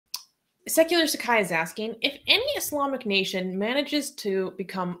Secular Sakai is asking if any Islamic nation manages to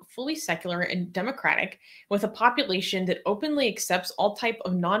become fully secular and democratic with a population that openly accepts all type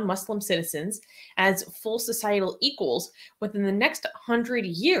of non-Muslim citizens as full societal equals within the next 100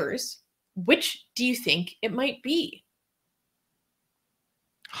 years, which do you think it might be?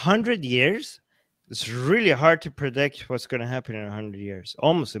 100 years? It's really hard to predict what's going to happen in 100 years.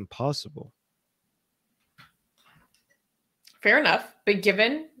 Almost impossible. Fair enough, but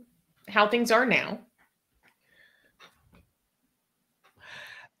given how things are now,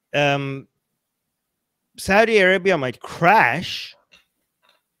 Saudi Arabia might crash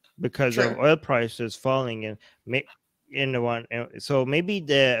because true. of oil prices falling in the one. So maybe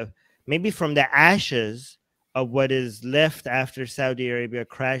from the ashes of what is left after Saudi Arabia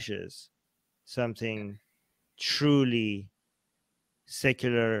crashes, something truly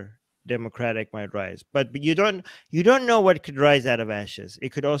secular democratic might rise. But you don't know what could rise out of ashes.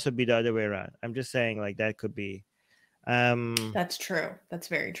 It could also be the other way around. I'm just saying, like, that could be. That's true. That's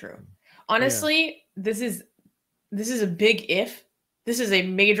very true. Honestly, this is a big if. This is a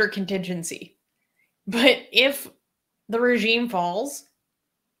major contingency. But if the regime falls,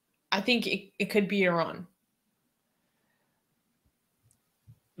 I think it could be Iran.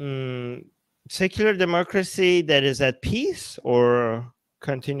 Secular democracy that is at peace or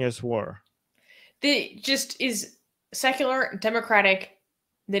continuous war? That just is secular, democratic,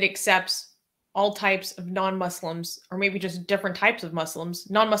 that accepts all types of non-Muslims, or maybe just different types of Muslims,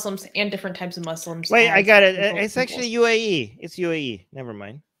 non-Muslims and different types of Muslims. Wait, I got it. It's actually UAE. It's UAE. Never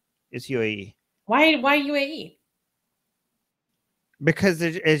mind. It's UAE. Why UAE? Because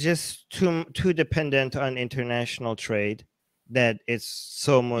it's just too dependent on international trade that it's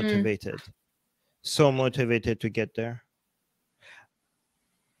so motivated. So motivated to get there.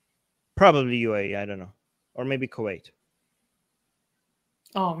 Probably UAE, I don't know. Or maybe Kuwait.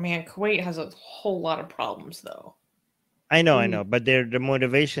 Oh man, Kuwait has a whole lot of problems though. I know, but the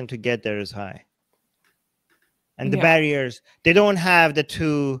motivation to get there is high. And the barriers, they don't have the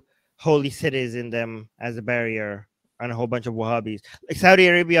two holy cities in them as a barrier and a whole bunch of Wahhabis. Like Saudi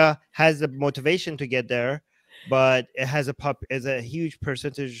Arabia has the motivation to get there, but it has a huge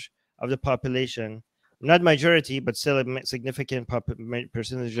percentage of the population, not majority, but still a significant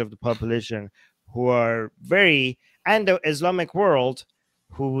percentage of the population who are and the Islamic world,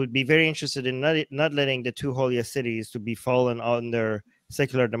 who would be very interested in not letting the two holiest cities to be fallen under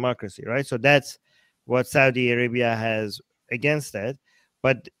secular democracy, right? So that's what Saudi Arabia has against it.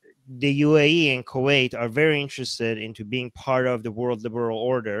 But the UAE and Kuwait are very interested into being part of the world liberal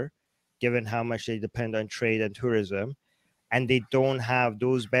order, given how much they depend on trade and tourism, and they don't have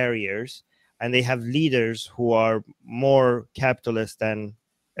those barriers, and they have leaders who are more capitalist than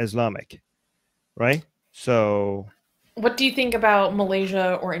Islamic, right? So what do you think about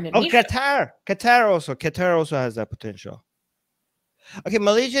Malaysia or Indonesia? Oh, Qatar also has that potential. Okay,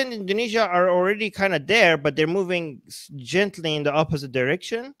 Malaysia and Indonesia are already kind of there, but they're moving gently in the opposite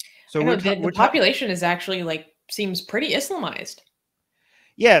direction. So the population is actually seems pretty Islamized.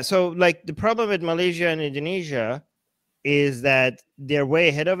 Yeah, so like the problem with Malaysia and Indonesia is that they're way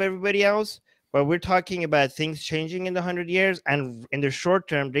ahead of everybody else, but we're talking about things changing in the 100 years, and in the short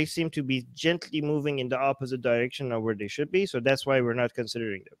term, they seem to be gently moving in the opposite direction of where they should be. So that's why we're not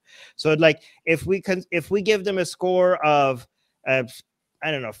considering them. So like if we give them a score of I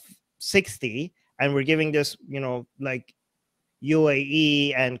don't know 60, and we're giving this like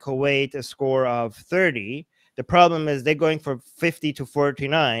UAE and Kuwait a score of 30, the problem is they're going from 50 to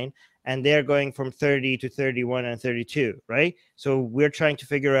 49. And they're going from 30 to 31 and 32, right? So we're trying to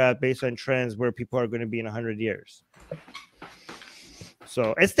figure out, based on trends, where people are going to be in 100 years.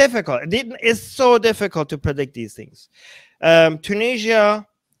 So it's difficult. It's so difficult to predict these things. Tunisia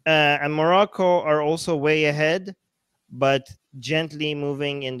and Morocco are also way ahead, but gently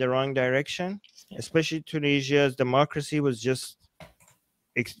moving in the wrong direction. Especially Tunisia's democracy was just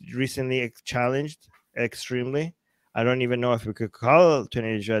recently challenged extremely. I don't even know if we could call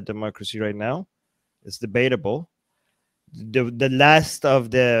Tunisia a democracy right now. It's debatable. The last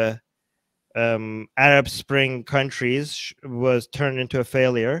of the Arab Spring countries was turned into a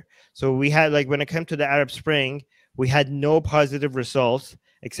failure. So we had, like, when it came to the Arab Spring, we had no positive results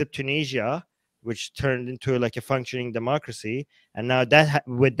except Tunisia, which turned into like a functioning democracy. And now that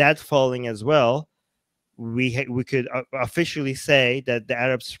with that falling as well, we could officially say that the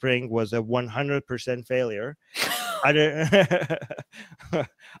Arab Spring was a 100% failure. Other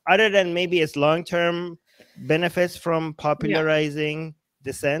than maybe its long-term benefits from popularizing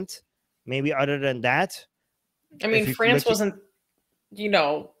dissent, maybe other than that. I mean, France wasn't,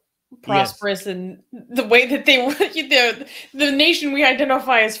 prosperous, and the way that they were, the nation we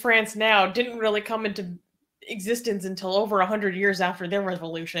identify as France now didn't really come into existence until over 100 years after their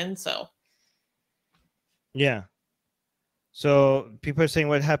revolution. So yeah. So people are saying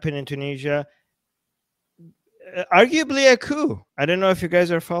what happened in Tunisia, arguably a coup. I don't know if you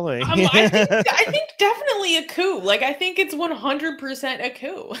guys are following. I think definitely a coup. Like, I think it's 100% a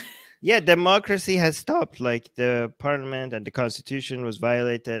coup. Yeah, democracy has stopped. Like, the parliament and the constitution was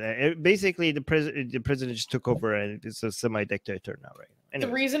violated. Basically, the president just took over, and it's a semi-dictator now, right? Anyways.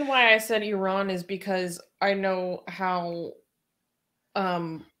 The reason why I said Iran is because I know how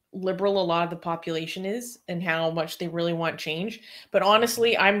liberal a lot of the population is and how much they really want change. But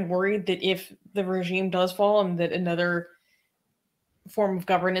honestly, I'm worried that if the regime does fall and that another form of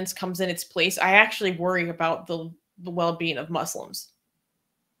governance comes in its place, I actually worry about the well-being of Muslims.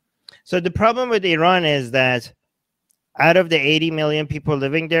 So the problem with Iran is that out of the 80 million people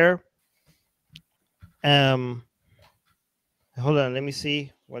living there, hold on, let me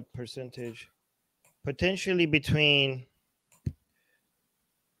see what percentage. Potentially between,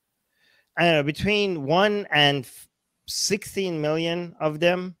 I don't know, between 1 and 16 million of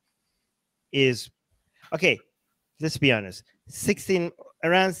them is, okay, let's be honest,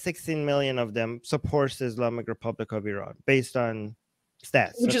 around 16 million of them supports the Islamic Republic of Iran based on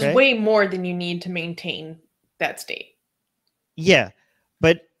stats. Which is way more than you need to maintain that state. Yeah,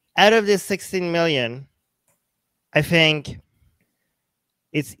 but out of this 16 million, I think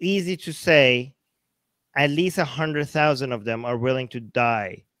it's easy to say at least 100,000 of them are willing to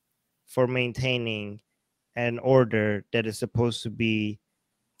die for maintaining an order that is supposed to be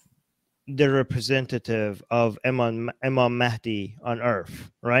the representative of Imam Mahdi on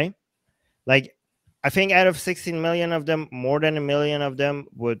earth, right? Like, I think out of 16 million of them, more than 1 million of them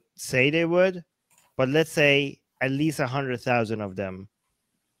would say they would, but let's say at least 100,000 of them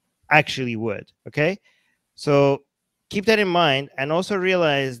actually would. Okay, so keep that in mind, and also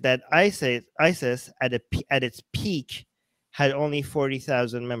realize that ISIS at its peak had only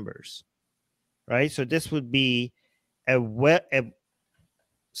 40,000 members, right? So this would be a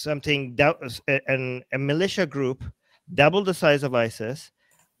militia group double the size of ISIS,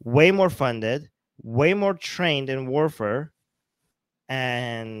 way more funded, way more trained in warfare,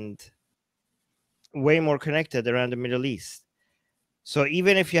 and way more connected around the Middle East. So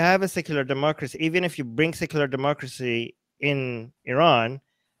even if you have a secular democracy, even if you bring secular democracy in Iran,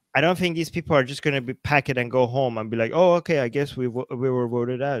 I don't think these people are just going to pack it and go home and be like, oh, okay, I guess we were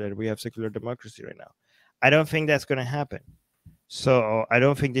voted out and we have secular democracy right now. I don't think that's going to happen. So I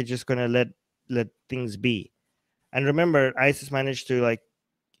don't think they're just going to let things be. And remember, ISIS managed to like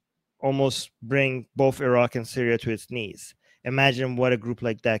almost bring both Iraq and Syria to its knees. Imagine what a group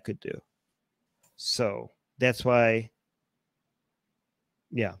like that could do. So that's why,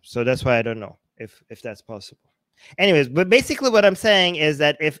 yeah. So that's why I don't know if that's possible. Anyways, but basically what I'm saying is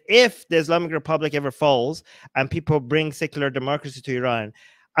that if the Islamic Republic ever falls and people bring secular democracy to Iran,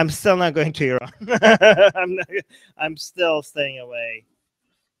 I'm still not going to Iran. I'm still staying away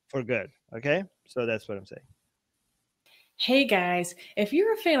for good. Okay, so that's what I'm saying. Hey guys, if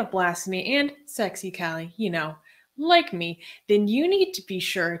you're a fan of Blasphemy and Sexy Callie, like me, then you need to be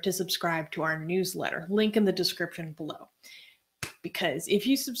sure to subscribe to our newsletter, link in the description below. Because if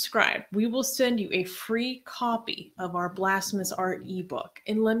you subscribe, we will send you a free copy of our Blasphemous Art ebook.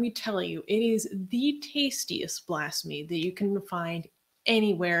 And let me tell you, it is the tastiest blasphemy that you can find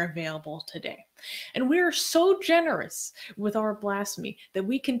anywhere available today. And we are so generous with our blasphemy that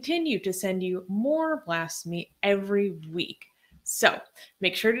we continue to send you more blasphemy every week. So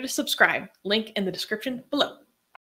make sure to subscribe, link in the description below.